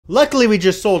Luckily, we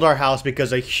just sold our house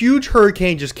because a huge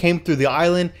hurricane just came through the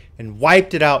island and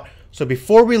wiped it out. So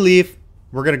before we leave,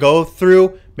 we're going to go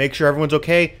through, make sure everyone's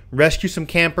okay, rescue some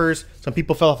campers. Some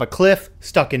people fell off a cliff,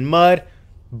 stuck in mud,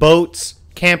 boats,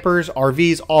 campers,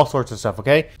 RVs, all sorts of stuff,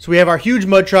 okay? So we have our huge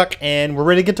mud truck and we're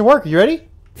ready to get to work. Are you ready?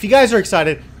 If you guys are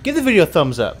excited, give the video a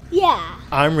thumbs up. Yeah.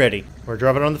 I'm ready. We're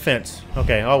driving on the fence.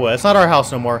 Okay, oh well, it's not our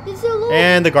house no more.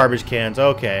 And the garbage cans,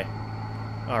 okay.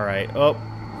 All right, oh,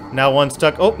 now one's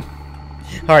stuck. Oh,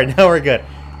 all right, now we're good.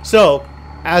 So,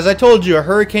 as I told you, a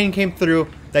hurricane came through.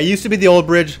 That used to be the old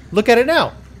bridge. Look at it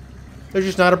now. There's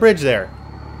just not a bridge there.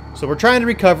 So we're trying to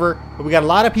recover, but we got a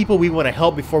lot of people we want to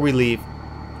help before we leave.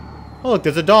 Oh, look,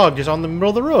 there's a dog just on the middle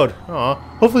of the road. Aw,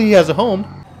 hopefully he has a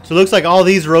home. So it looks like all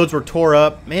these roads were tore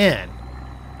up. Man,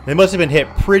 they must have been hit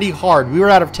pretty hard. We were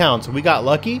out of town, so we got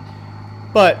lucky.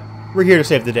 But we're here to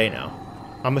save the day now.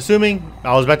 I'm assuming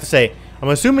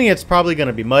it's probably going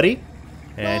to be muddy.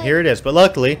 And here it is. But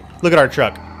luckily, look at our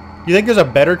truck. You think there's a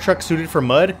better truck suited for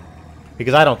mud?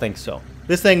 Because I don't think so.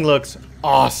 This thing looks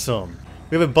awesome.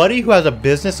 We have a buddy who has a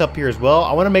business up here as well.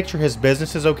 I want to make sure his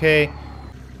business is okay.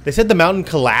 They said the mountain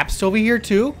collapsed over here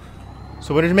too.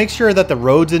 So we're going to make sure that the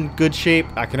road's in good shape.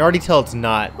 I can already tell it's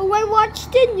not. Oh, I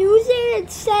watched the news and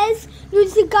it says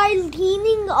there's a guy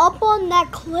leaning up on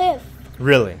that cliff.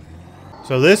 Really?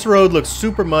 So this road looks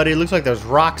super muddy. It looks like there's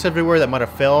rocks everywhere that might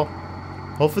have fell.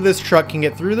 Hopefully this truck can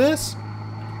get through this.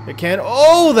 It can.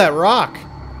 Oh, that rock.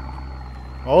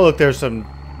 Oh, look, there's some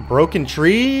broken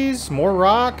trees, more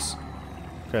rocks.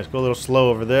 Okay, let's go a little slow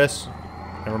over this.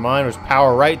 Never mind, there's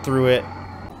power right through it.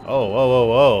 Oh, whoa, whoa,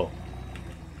 whoa.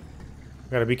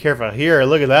 Gotta be careful here.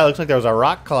 Look at that. Looks like there was a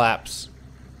rock collapse.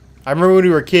 I remember when we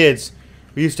were kids,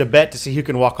 we used to bet to see who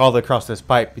can walk all the way across this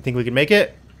pipe. You think we can make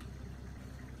it?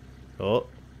 Oh,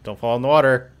 don't fall in the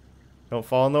water. Don't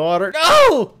fall in the water.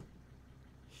 No!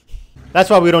 That's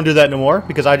why we don't do that no more,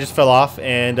 because I just fell off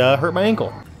and hurt my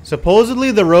ankle.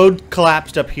 Supposedly the road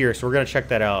collapsed up here, so we're going to check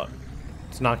that out.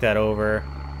 Let's knock that over.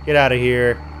 Get out of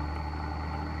here.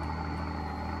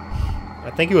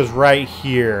 I think it was right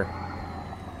here.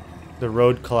 The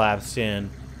road collapsed in.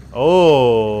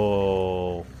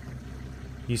 Oh.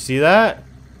 You see that?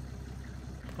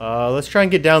 Let's try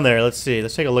and get down there. Let's see.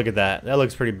 Let's take a look at that. That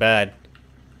looks pretty bad.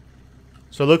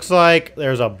 So it looks like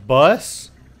there's a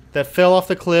bus that fell off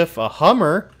the cliff. A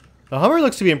Hummer. The Hummer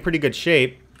looks to be in pretty good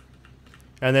shape.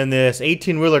 And then this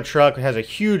 18-wheeler truck has a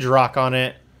huge rock on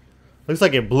it. Looks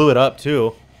like it blew it up,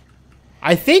 too.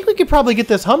 I think we could probably get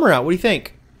this Hummer out. What do you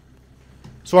think?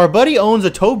 So our buddy owns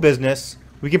a tow business.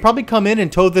 We can probably come in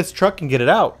and tow this truck and get it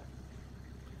out.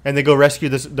 And then go rescue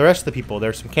the rest of the people.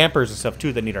 There's some campers and stuff,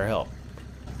 too, that need our help.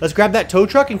 Let's grab that tow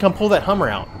truck and come pull that Hummer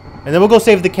out. And then we'll go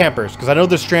save the campers, because I know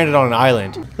they're stranded on an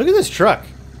island. Look at this truck.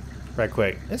 Right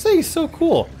quick. This thing is so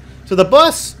cool. So the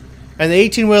bus and the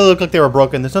 18-wheeler look like they were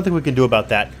broken. There's nothing we can do about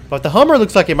that. But the Hummer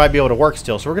looks like it might be able to work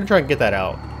still, so we're going to try and get that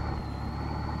out.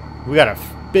 We got a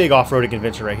big off-roading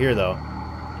adventure right here, though.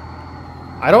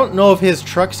 I don't know if his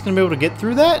truck's going to be able to get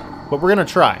through that, but we're going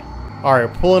to try. All right,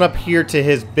 we're pulling up here to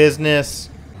his business.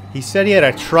 He said he had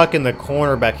a truck in the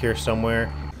corner back here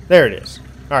somewhere. There it is.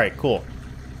 All right, cool.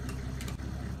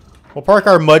 We'll park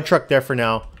our mud truck there for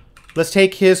now. Let's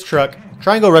take his truck,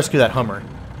 try and go rescue that Hummer.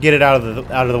 Get it out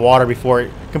of the water before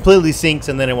it completely sinks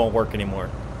and then it won't work anymore.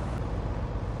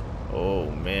 Oh,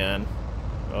 man.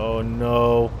 Oh,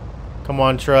 no. Come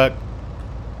on, truck.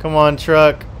 Come on,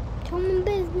 truck. Come on,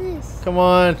 business. Come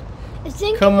on.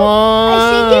 Come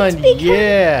on.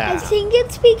 Yeah. I think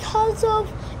it's because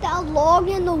of that log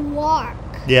in the rock.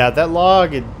 Yeah, that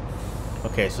log.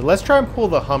 Okay, so let's try and pull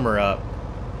the Hummer up.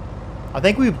 I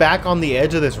think we're back on the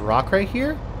edge of this rock right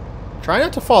here. Try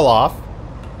not to fall off.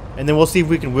 And then we'll see if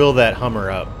we can wheel that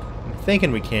Hummer up. I'm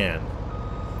thinking we can.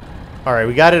 Alright,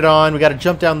 we got it on. We got to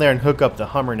jump down there and hook up the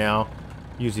Hummer now.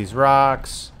 Use these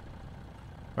rocks.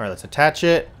 Alright, let's attach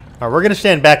it. Alright, we're going to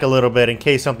stand back a little bit in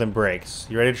case something breaks.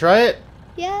 You ready to try it?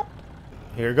 Yep.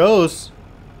 Here goes.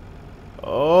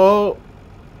 Oh,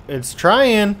 it's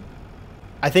trying.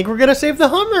 I think we're going to save the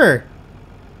Hummer.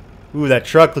 Ooh, that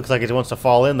truck looks like it wants to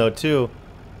fall in, though, too.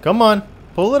 Come on.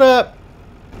 Pull it up.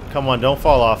 Come on, don't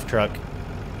fall off, truck.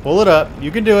 Pull it up.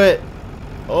 You can do it.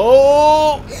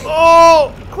 Oh!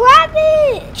 Oh! Grab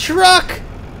it! Truck!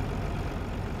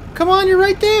 Come on, you're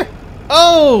right there.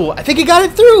 Oh! I think he got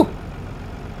it through.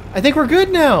 I think we're good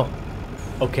now.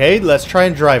 Okay, let's try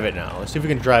and drive it now. Let's see if we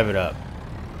can drive it up.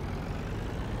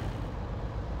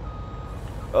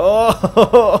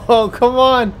 Oh! Come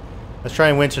on! Let's try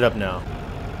and winch it up now.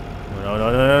 No,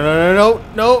 no, no, no, no, no,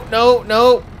 no, no, no,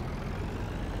 no.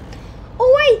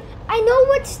 Oh, wait! I know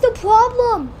what's the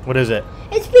problem. What is it?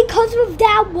 It's because of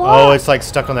that wall. Oh, it's like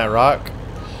stuck on that rock?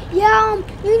 Yeah,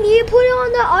 you need to put it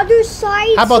on the other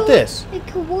side. How about so this? It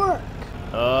could work.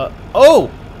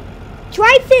 Oh!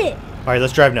 Drive it. Alright,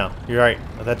 let's drive now. You're right.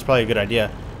 That's probably a good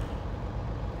idea.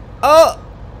 Oh!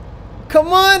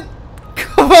 Come on!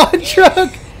 Come on,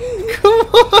 truck! Come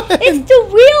on! It's the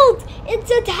wheel.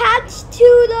 It's attached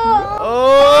to the...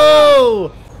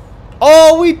 Oh!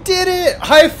 Oh, we did it!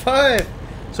 High five!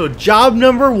 So job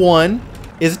number 1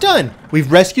 is done.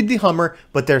 We've rescued the Hummer,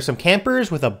 but there's some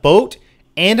campers with a boat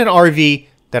and an RV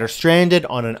that are stranded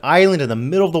on an island in the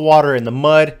middle of the water in the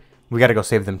mud. We gotta go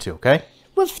save them too, okay?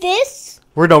 With this?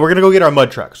 We're gonna go get our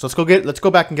mud truck. So let's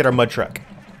go back and get our mud truck.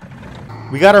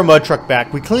 We got our mud truck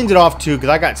back. We cleaned it off too because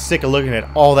I got sick of looking at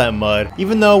all that mud.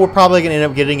 Even though we're probably gonna end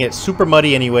up getting it super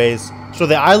muddy anyways. So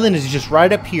the island is just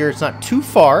right up here. It's not too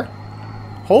far.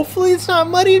 Hopefully it's not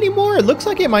muddy anymore. It looks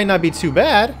like it might not be too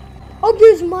bad. Oh,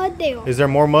 there's mud there. Is there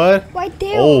more mud? Right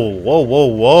there. Oh, whoa, whoa,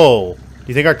 whoa. Do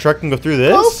you think our truck can go through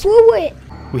this? Go through it.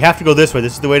 We have to go this way.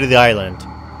 This is the way to the island.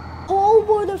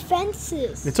 Over the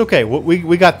fences. It's okay.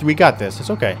 We got this. It's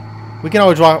okay. We can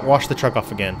always wash the truck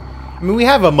off again. I mean, we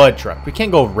have a mud truck. We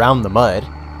can't go around the mud.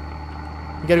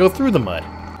 We gotta go through the mud.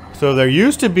 So there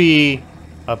used to be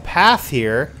a path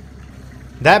here.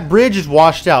 That bridge is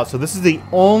washed out, so this is the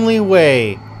only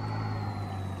way.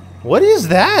 What is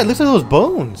that? It looks like those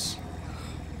bones.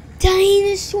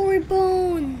 Dinosaur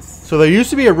bones. So there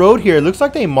used to be a road here. It looks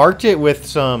like they marked it with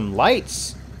some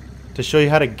lights to show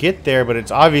you how to get there, but it's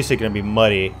obviously going to be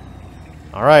muddy.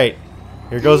 All right.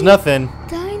 Here goes nothing.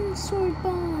 Dinosaur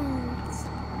bones.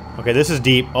 Okay, this is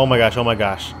deep. Oh my gosh, oh my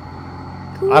gosh.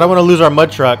 Cool. I don't want to lose our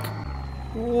mud truck.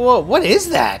 Whoa, what is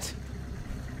that?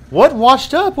 What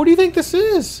washed up? What do you think this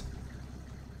is?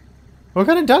 What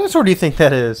kind of dinosaur do you think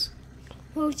that is?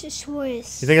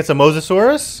 Mosasaurus. You think it's a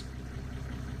Mosasaurus?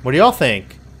 What do y'all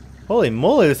think? Holy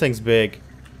moly, this thing's big.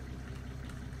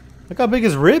 Look how big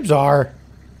his ribs are.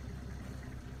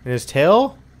 And his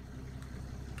tail?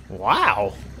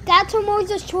 Wow. That's a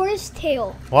Mosasaurus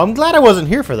tail. Well, I'm glad I wasn't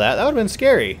here for that. That would have been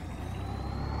scary.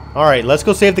 Alright, let's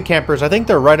go save the campers. I think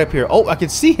they're right up here. Oh, I can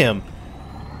see him.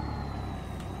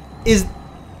 Is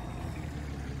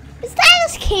that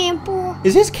his camper?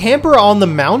 Is his camper on the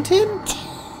mountain?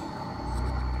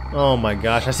 Oh my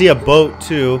gosh, I see a boat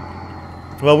too.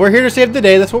 Well, we're here to save the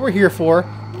day. That's what we're here for.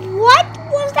 What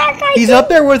was that guy He's doing? up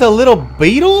there with a little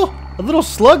beetle? A little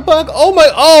slug bug?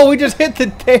 Oh, we just hit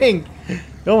the thing.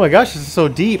 Oh my gosh, this is so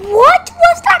deep. What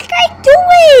was that guy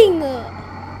doing?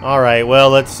 Alright,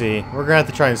 well, let's see. We're gonna have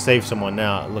to try and save someone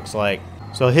now, it looks like.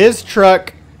 So his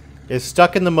truck is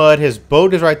stuck in the mud. His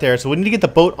boat is right there. So we need to get the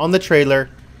boat on the trailer.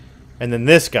 And then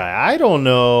this guy, I don't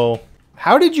know.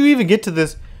 How did you even get to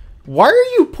this? Why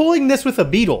are you pulling this with a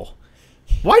beetle?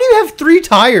 Why do you have 3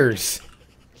 tires?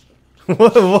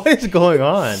 What is going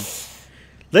on?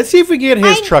 Let's see if we can get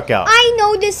his truck out. I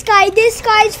know this guy. This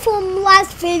guy's from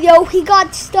last video. He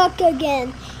got stuck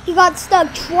again. He got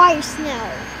stuck twice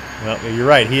now. Well, you're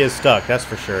right. He is stuck. That's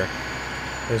for sure.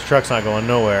 His truck's not going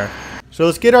nowhere. So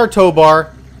let's get our tow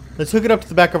bar. Let's hook it up to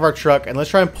the back of our truck. And let's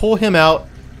try and pull him out.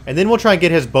 And then we'll try and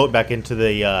get his boat back into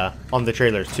the, on the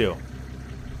trailers too.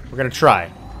 We're going to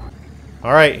try.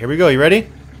 All right, here we go. You ready?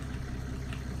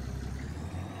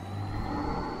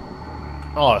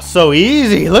 Oh, so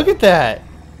easy. Look at that.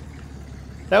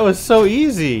 That was so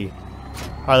easy.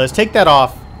 All right, let's take that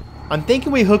off. I'm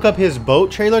thinking we hook up his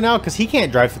boat trailer now because he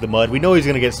can't drive through the mud. We know he's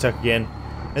going to get stuck again.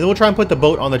 And then we'll try and put the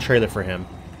boat on the trailer for him.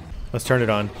 Let's turn it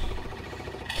on.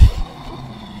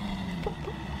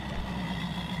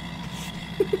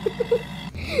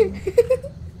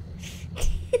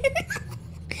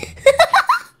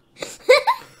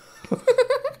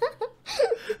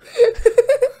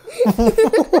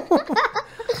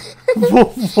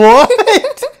 What?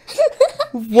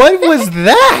 What was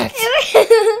that?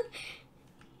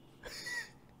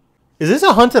 Is this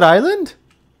a haunted island?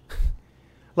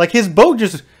 Like his boat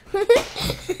just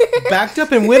backed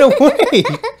up and went away.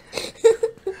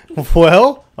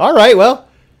 Well, all right, well.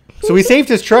 So we saved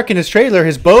his truck and his trailer.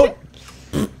 His boat,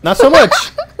 not so much.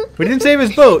 We didn't save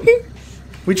his boat.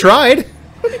 We tried,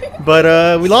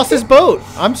 but we lost his boat.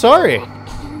 I'm sorry.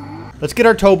 Let's get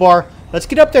our tow bar. Let's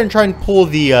get up there and try and pull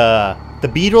the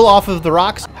beetle off of the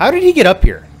rocks. How did he get up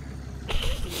here?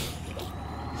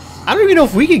 I don't even know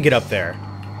if we can get up there.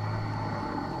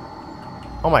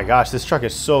 Oh my gosh, this truck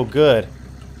is so good.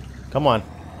 Come on.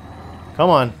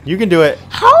 Come on. You can do it.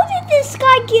 How did this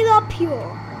guy get up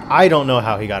here? I don't know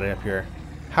how he got up here.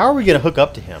 How are we going to hook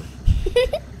up to him?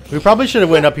 We probably should have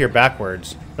went up here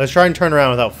backwards. Let's try and turn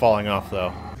around without falling off,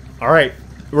 though. All right.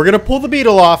 We're going to pull the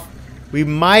beetle off. We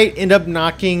might end up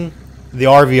knocking the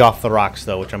RV off the rocks,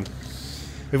 though, which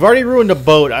we've already ruined a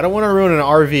boat. I don't want to ruin an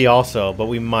RV also, but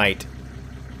we might.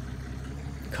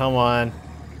 Come on.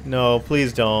 No,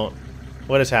 please don't.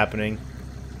 What is happening?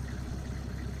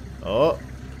 Oh.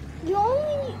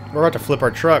 We're about to flip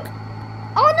our truck.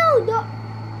 Oh,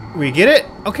 no. We get it?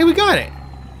 Okay, we got it.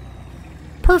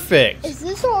 Perfect. Is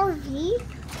this an RV?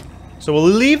 So we'll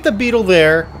leave the Beetle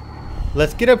there.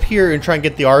 Let's get up here and try and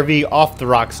get the RV off the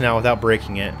rocks now without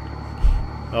breaking it.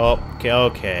 Oh,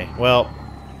 okay. Well,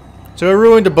 so we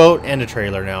ruined a boat and a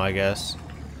trailer now, I guess.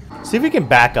 See if we can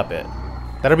back up it.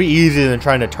 That'll be easier than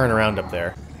trying to turn around up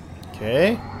there.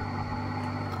 Okay.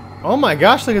 Oh my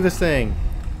gosh, look at this thing.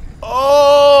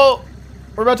 Oh!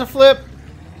 We're about to flip.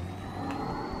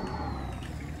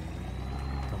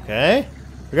 Okay.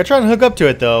 We gotta try and hook up to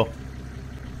it, though.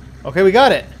 Okay, we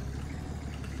got it.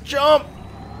 Jump!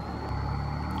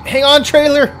 Hang on,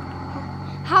 trailer!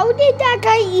 How did that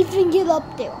guy even get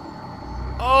up there?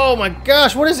 Oh my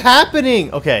gosh, what is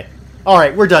happening? Okay.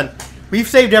 Alright, we're done. We've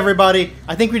saved everybody.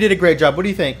 I think we did a great job. What do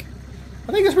you think?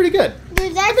 I think that's pretty good.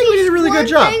 There's I think we did a really good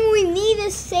job. one thing we need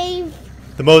to save.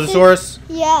 The Mosasaurus?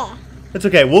 Yeah. It's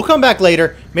okay. We'll come back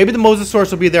later. Maybe the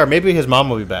Mosasaurus will be there. Maybe his mom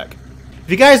will be back. If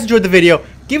you guys enjoyed the video,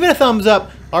 give it a thumbs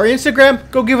up. Our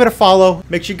Instagram, go give it a follow.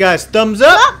 Make sure you guys thumbs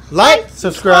up, like,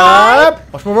 subscribe.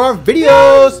 Watch more of our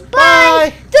videos.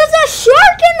 Bye. There's a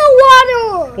shark in the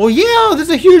water. Well, yeah, there's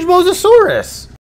a huge Mosasaurus.